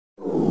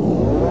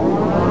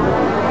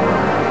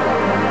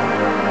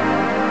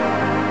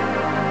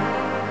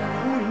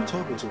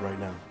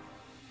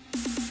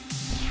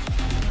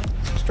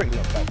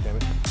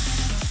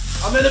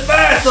in the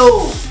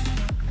bathroom.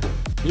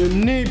 You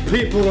need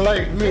people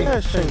like me.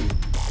 Gas chamber.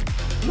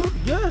 Look,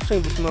 gas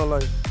chamber smell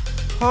like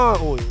pine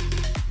oil.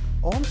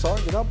 Oh, I'm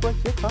sorry. Did I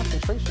break your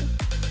concentration?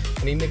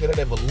 Any nigga that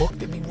ever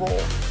looked at me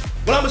wrong.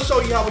 But I'm gonna show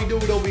you how we do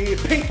it over here.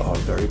 Pink. A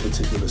very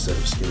particular set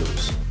of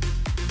skills.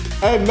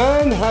 A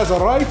man has a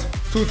right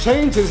to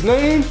change his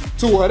name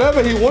to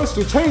whatever he wants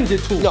to change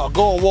it to. Y'all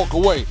go and walk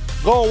away.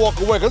 Go and walk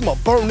away, cause I'm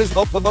gonna burn this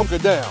bunker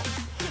down.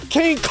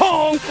 King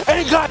Kong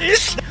ain't got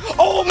this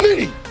on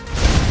me.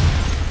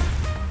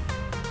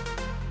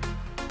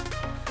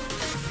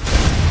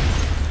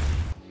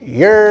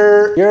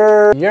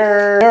 YERRRR.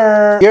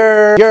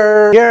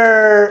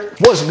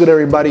 What's good,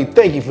 everybody?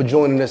 Thank you for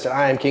joining us at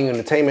I Am King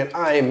Entertainment.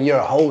 I am your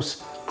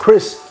host,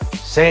 Chris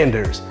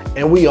Sanders,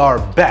 and we are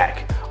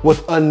back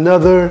with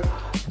another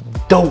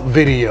dope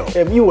video.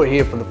 If you are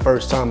here for the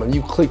first time and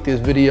you clicked this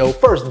video,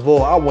 first of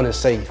all, I want to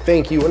say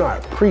thank you and I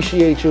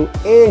appreciate you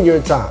and your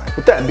time.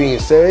 With that being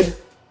said,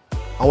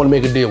 I want to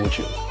make a deal with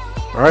you,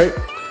 all right?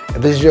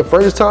 If this is your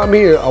first time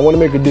here, I want to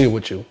make a deal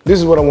with you. This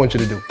is what I want you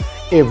to do.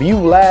 If you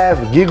laugh,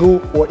 giggle,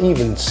 or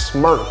even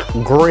smirk,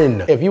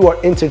 grin, if you are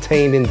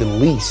entertained in the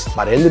least,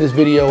 by the end of this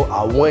video,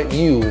 I want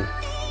you to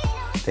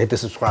hit the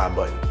subscribe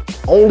button.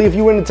 Only if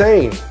you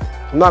entertained.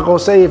 I'm not gonna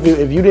say if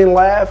you didn't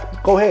laugh,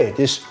 go ahead,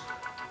 just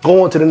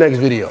go on to the next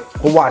video.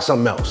 Go watch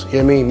something else, you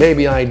know what I mean?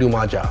 Maybe I ain't do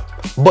my job.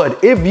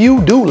 But if you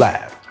do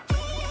laugh,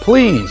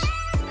 please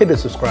hit the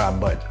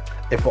subscribe button.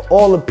 And for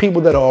all the people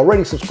that are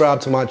already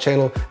subscribed to my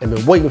channel and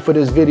been waiting for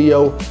this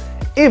video,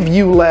 if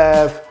you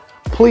laugh,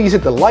 please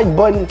hit the like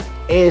button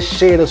and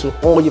share this with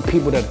all your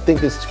people that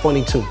think this is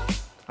funny too.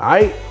 All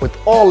right, with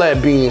all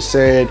that being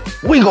said,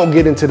 we gonna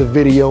get into the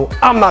video.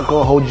 I'm not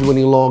gonna hold you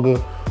any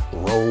longer.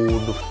 Roll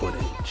the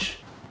footage.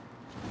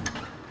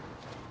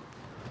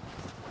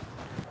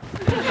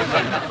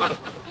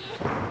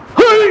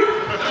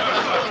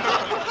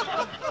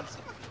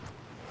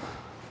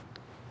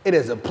 It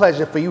is a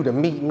pleasure for you to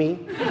meet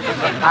me.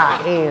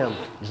 I am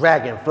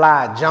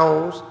Dragonfly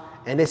Jones,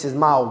 and this is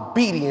my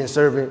obedient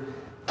servant,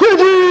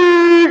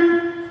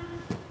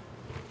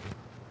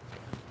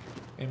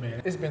 Hey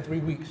man, it's been 3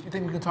 weeks. You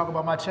think we can talk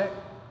about my check?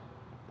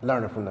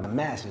 Learning from the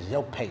masses,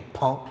 yo pay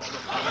punk.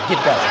 Get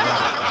that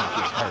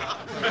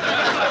line.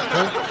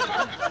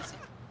 Huh?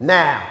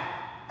 Now,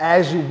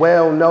 as you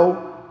well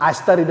know, I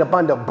studied up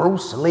under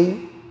Bruce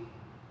Lee.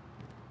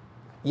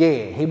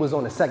 Yeah, he was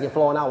on the second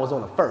floor and I was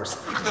on the first.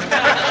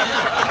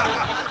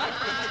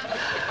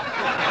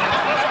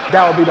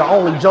 That would be the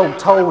only joke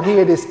told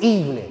here this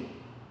evening.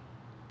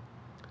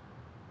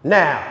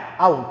 Now,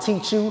 I will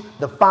teach you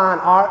the fine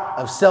art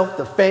of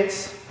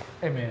self-defense.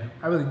 Hey man,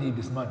 I really need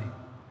this money.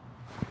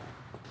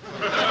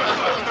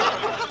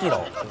 Get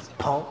off this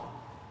punk.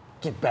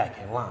 Get back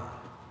in line.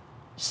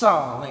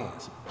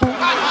 Silence.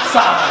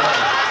 Silence.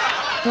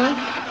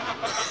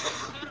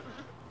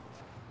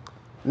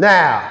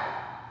 Now,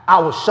 I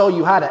will show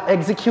you how to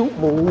execute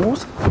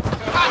moves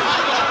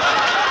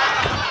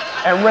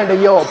and render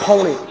your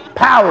opponent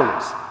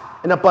powerless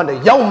and up under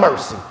your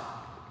mercy.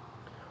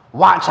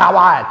 Watch how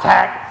I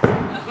attack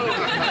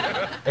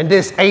and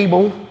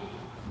disable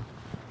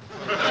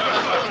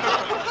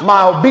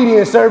my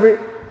obedient servant,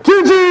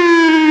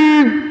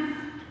 Gigi!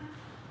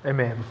 Hey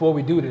man, before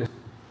we do this,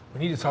 we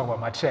need to talk about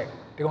my check.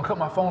 They're gonna cut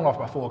my phone off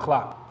by 4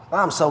 o'clock.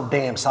 I'm so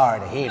damn sorry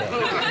to hear that.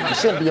 You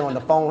shouldn't be on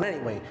the phone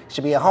anyway. You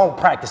should be at home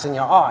practicing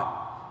your art.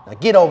 Now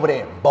get over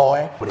there,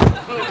 boy.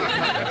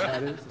 That's how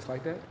it is, just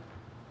like that?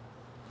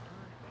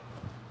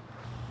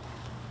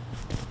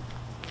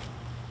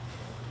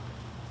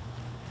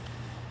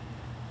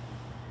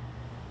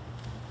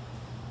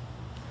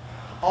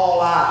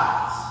 All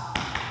eyes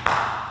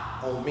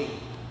on me.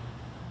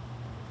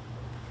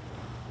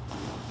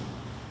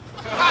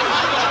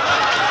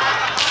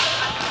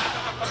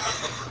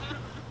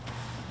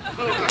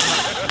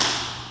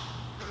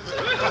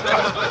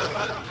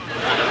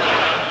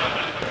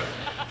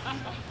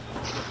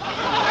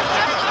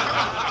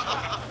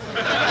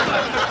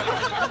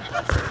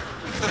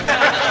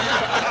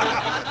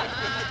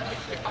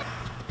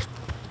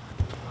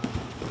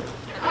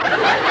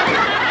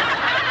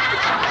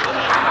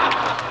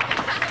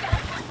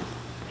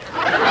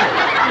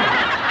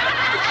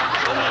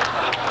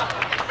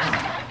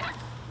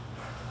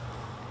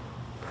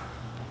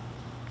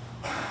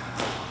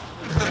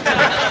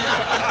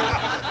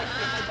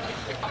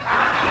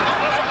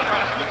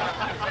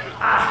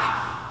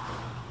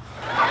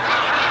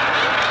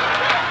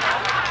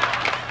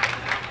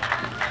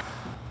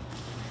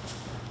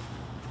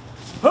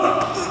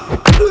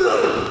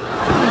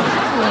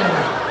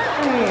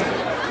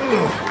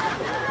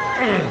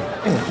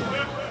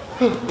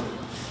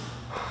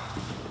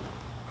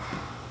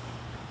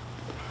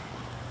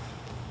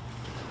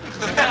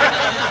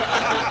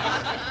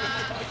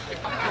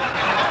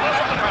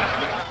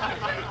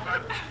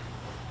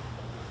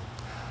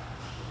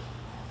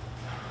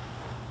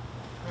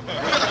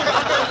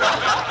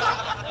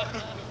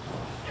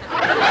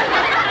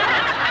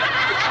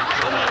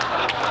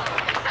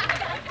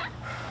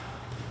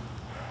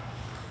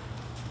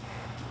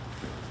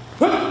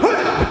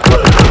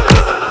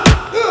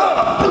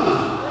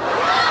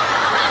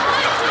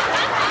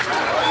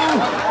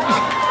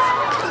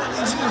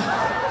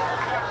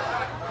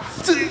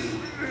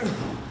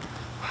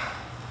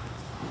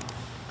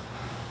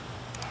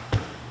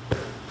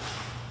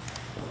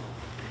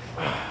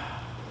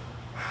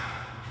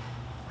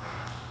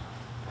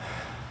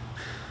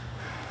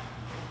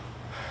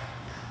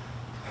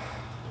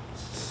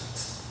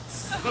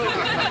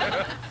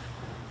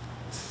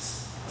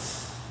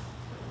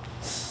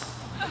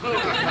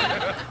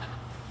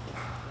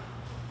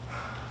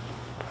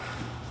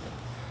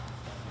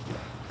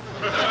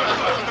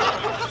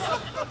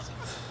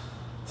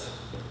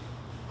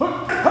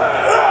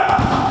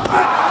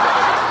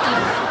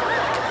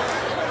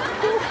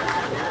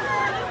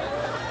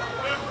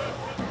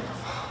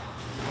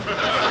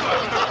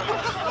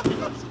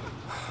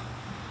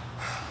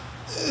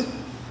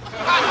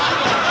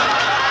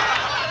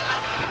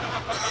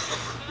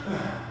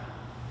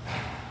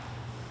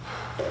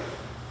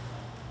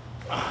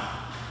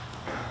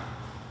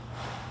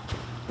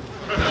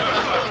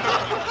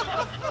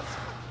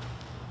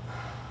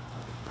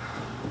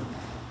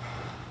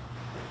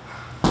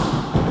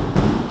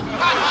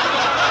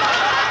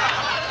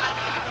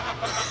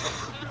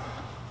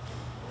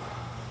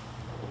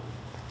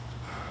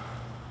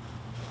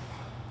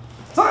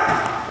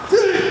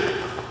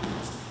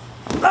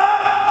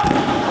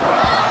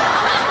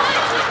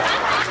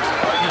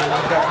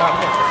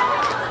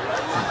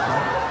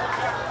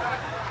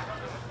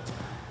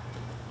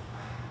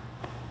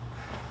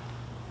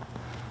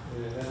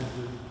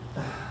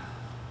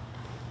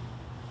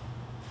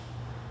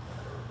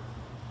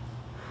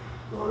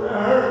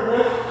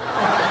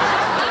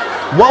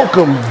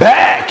 Welcome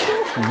back,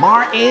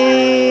 Martin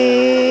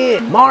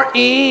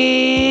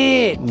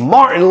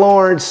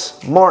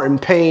Lawrence, Martin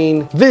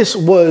Payne. This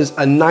was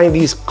a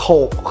 90s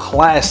cult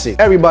classic.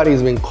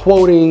 Everybody's been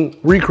quoting,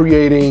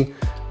 recreating,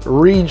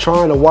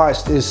 trying to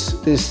watch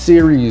this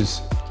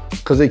series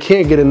because they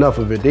can't get enough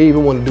of it. They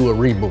even want to do a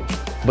reboot,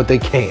 but they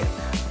can't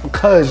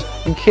because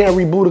you can't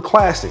reboot a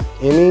classic.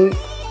 You know what I mean?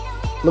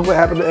 Look what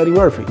happened to Eddie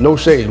Murphy. No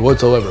shade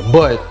whatsoever,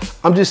 but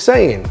I'm just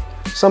saying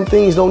some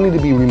things don't need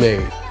to be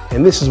remade.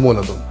 And this is one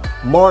of them.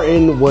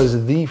 Martin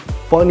was the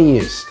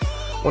funniest,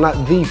 well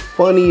not the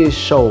funniest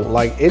show.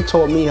 Like it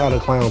taught me how to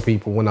clown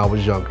people when I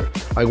was younger.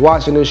 Like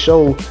watching this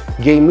show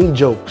gave me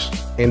jokes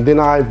and then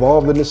I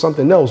evolved into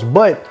something else.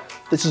 But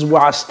this is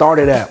where I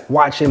started at,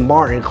 watching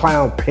Martin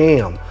clown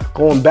Pam,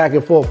 going back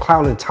and forth,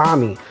 clowning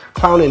Tommy,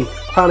 clowning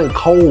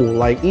Cole,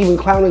 like even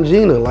clowning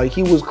Gina. Like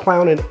he was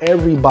clowning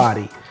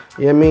everybody.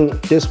 You know what I mean?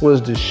 This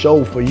was the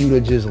show for you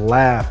to just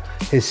laugh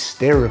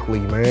hysterically,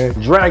 man.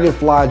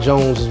 Dragonfly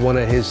Jones is one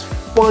of his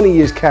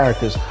funniest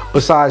characters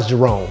besides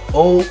Jerome.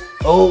 Oh,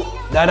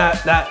 da da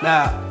da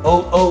da.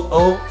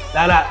 Oh,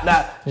 da da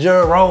da.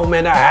 Jerome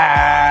in the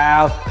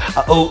house.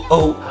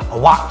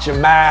 Watch your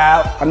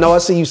mouth. I know I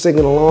see you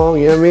singing along,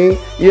 you know what I mean?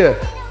 Yeah.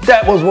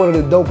 That was one of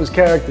the dopest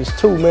characters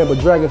too, man, but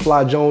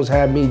Dragonfly Jones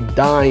had me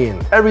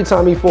dying. Every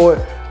time he fought,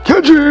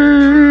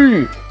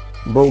 Kenji!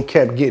 Bro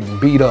kept getting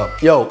beat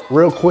up. Yo,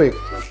 real quick,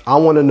 I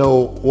want to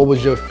know what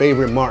was your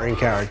favorite Martin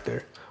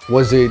character?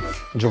 Was it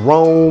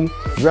Jerome,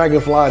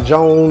 Dragonfly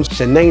Jones,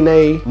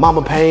 Shanae,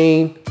 Mama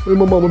Payne? Where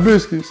my mama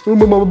biscuits? Where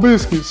my mama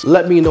biscuits?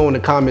 Let me know in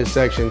the comment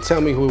section. Tell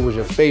me who was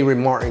your favorite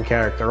Martin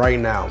character right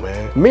now,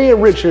 man. Me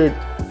and Richard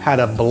had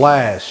a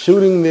blast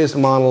shooting this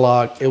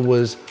monologue. It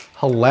was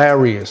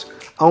hilarious.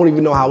 I don't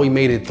even know how we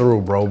made it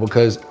through, bro,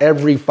 because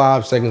every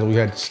 5 seconds we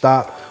had to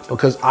stop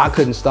because I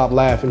couldn't stop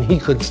laughing, he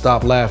couldn't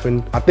stop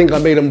laughing. I think I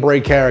made him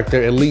break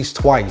character at least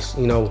twice,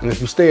 you know, and if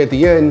you stay at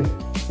the end,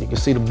 you can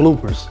see the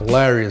bloopers.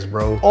 Hilarious,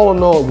 bro. All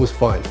in all, it was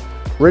fun.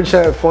 Rich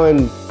had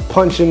fun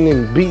punching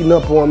and beating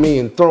up on me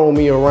and throwing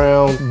me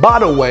around. By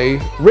the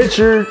way,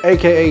 Richard,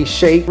 AKA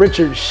Shake,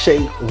 Richard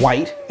Shake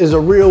White, is a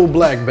real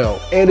black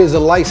belt and is a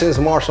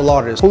licensed martial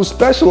artist who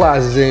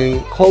specializes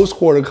in close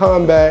quarter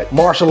combat,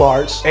 martial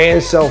arts,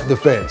 and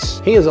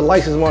self-defense. He is a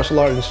licensed martial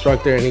arts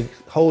instructor and he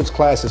holds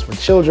classes for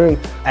children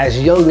as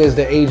young as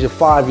the age of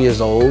 5 years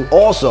old,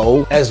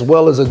 also as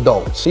well as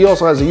adults. He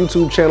also has a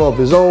YouTube channel of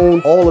his own.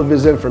 All of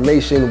his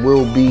information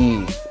will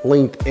be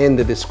linked in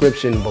the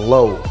description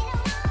below.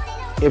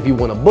 If you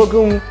want to book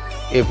him,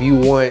 if you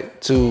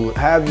want to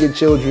have your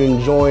children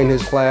join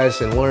his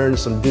class and learn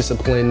some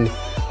discipline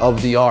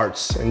of the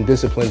arts and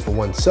discipline for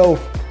oneself,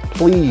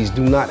 please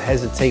do not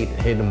hesitate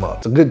to hit him up.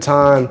 It's a good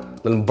time.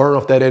 Let him burn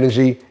off that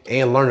energy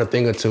and learn a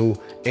thing or two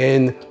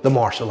in the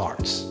martial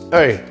arts.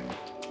 Hey,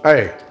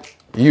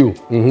 you,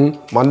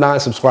 my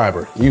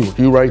non-subscriber,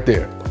 you right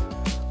there.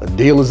 A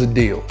deal is a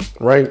deal,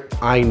 right?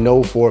 I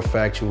know for a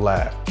fact you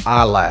laughed.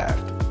 I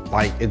laughed.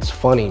 Like, it's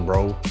funny,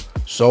 bro.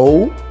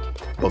 So,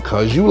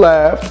 because you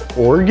laughed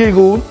or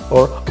giggled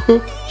or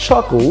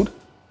chuckled,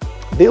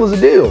 deal is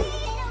a deal.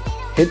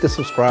 Hit the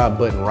subscribe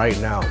button right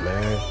now,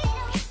 man.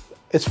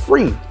 It's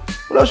free.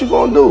 What else you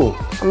gonna do?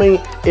 I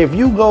mean, if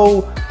you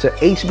go to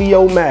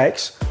HBO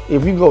Max,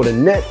 if you go to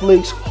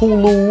Netflix,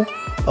 Hulu,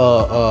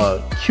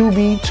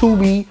 QB,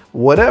 Tubi,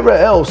 whatever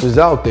else is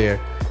out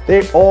there,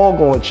 they're all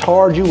gonna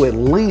charge you at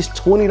least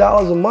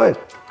 $20 a month.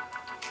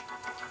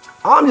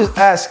 I'm just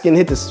asking,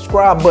 hit the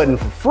subscribe button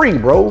for free,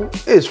 bro.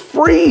 It's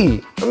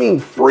free. I mean,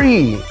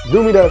 free.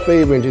 Do me that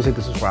favor and just hit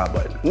the subscribe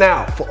button.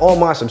 Now, for all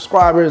my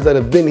subscribers that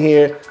have been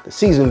here, the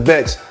seasoned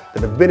vets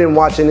that have been in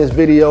watching this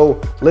video,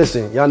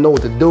 listen, y'all know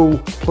what to do.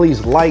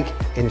 Please like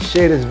and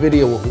share this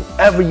video with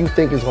whoever you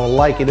think is gonna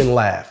like it and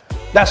laugh.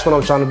 That's what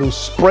I'm trying to do,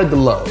 spread the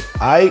love,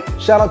 all right?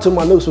 Shout out to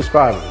my new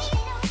subscribers,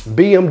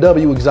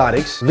 BMW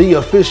Exotics, The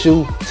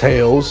Official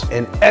Tales,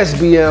 and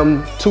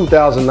SBM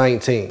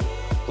 2019.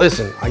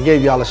 Listen, I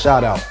gave y'all a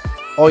shout out.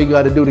 All you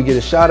gotta do to get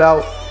a shout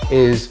out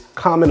is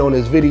comment on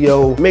this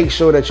video, make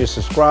sure that you're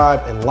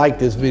subscribed and like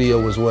this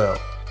video as well.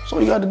 That's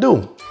all you gotta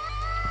do.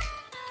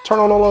 Turn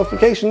on all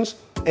notifications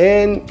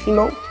and, you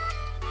know,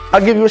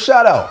 I'll give you a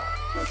shout out.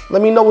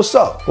 Let me know what's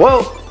up.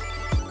 Well,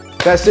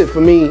 that's it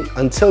for me.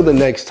 Until the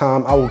next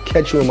time, I will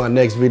catch you in my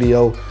next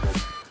video.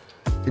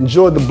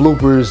 Enjoy the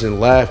bloopers and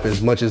laugh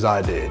as much as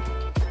I did.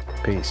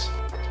 Peace.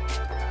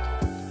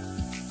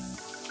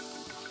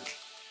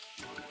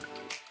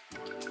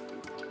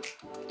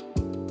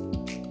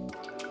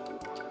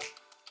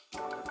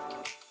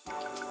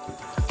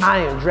 I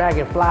am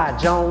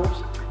Dragonfly Jones,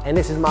 and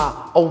this is my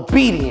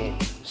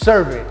obedient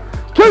servant,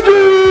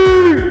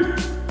 Kenji!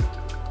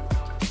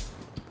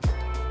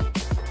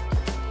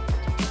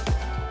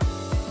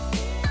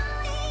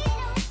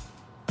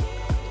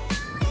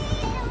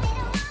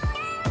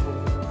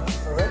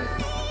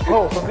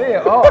 Oh, from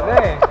there. Oh,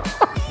 dang.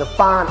 The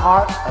fine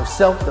art of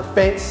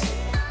self-defense.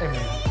 Hey,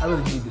 man, I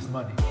really need this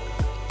money.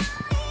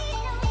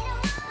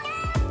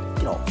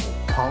 Get off me,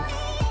 punk.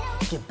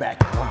 Get back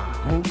in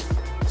line.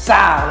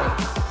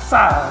 Silence.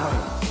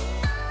 Silence.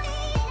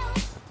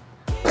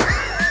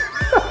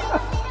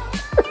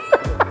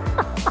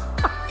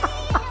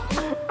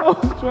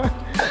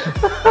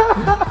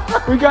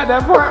 We got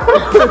that part.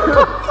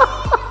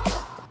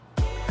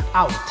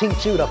 I will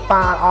teach you the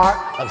fine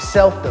art of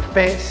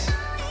self-defense.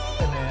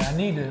 Hey, man, I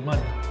need this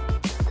money.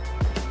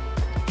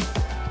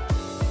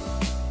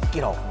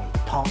 Get off me,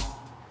 punk.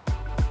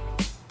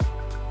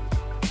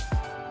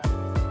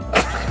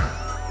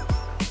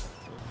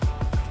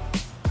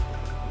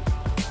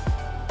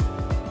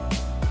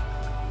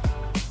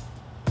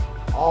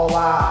 All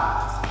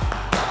eyes.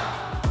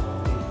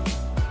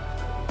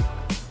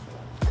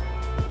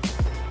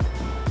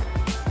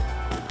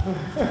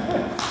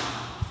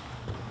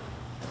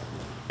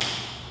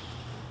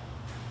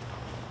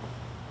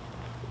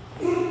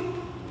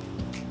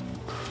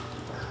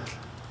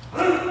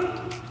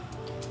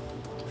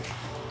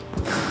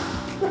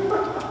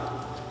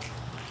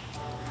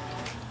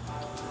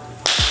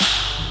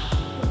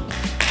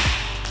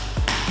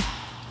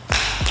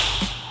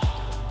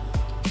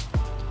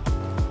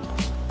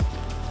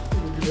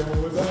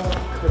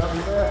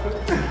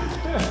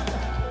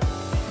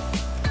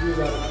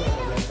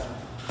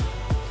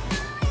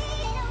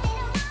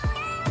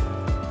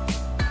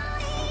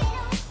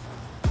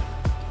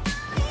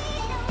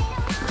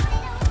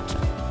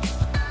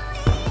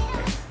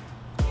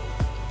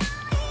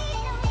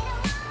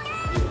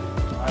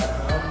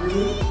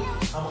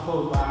 I'm gonna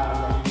close my eyes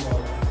while you go.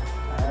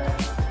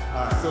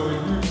 Alright, so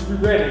you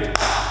ready?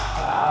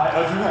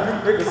 You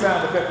make the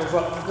sound effect or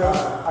something. I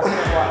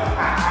can't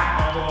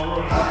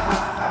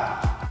watch.